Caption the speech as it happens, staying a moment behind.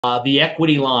The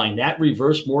equity line, that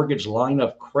reverse mortgage line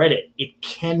of credit, it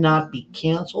cannot be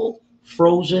canceled,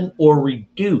 frozen, or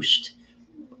reduced.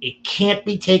 It can't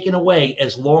be taken away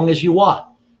as long as you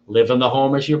what? Live in the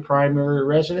home as your primary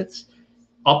residence,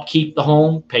 upkeep the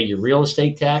home, pay your real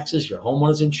estate taxes, your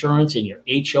homeowner's insurance, and your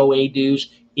HOA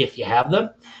dues if you have them.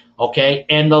 Okay,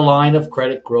 and the line of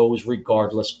credit grows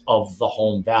regardless of the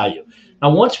home value.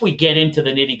 Now, once we get into the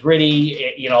nitty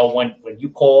gritty, when you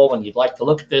call and you'd like to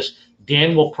look at this,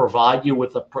 Dan will provide you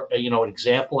with an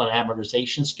example and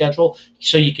amortization schedule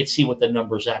so you can see what the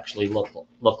numbers actually look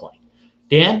like.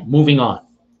 Dan, moving on.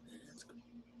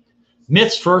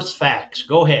 Myths versus facts.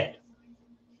 Go ahead.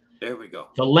 There we go.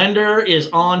 The lender is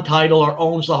on title or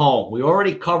owns the home. We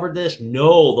already covered this.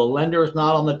 No, the lender is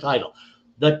not on the title.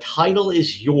 The title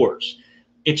is yours.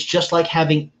 It's just like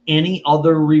having any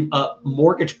other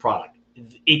mortgage product.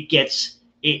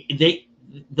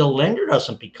 The lender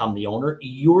doesn't become the owner.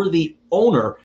 You're the owner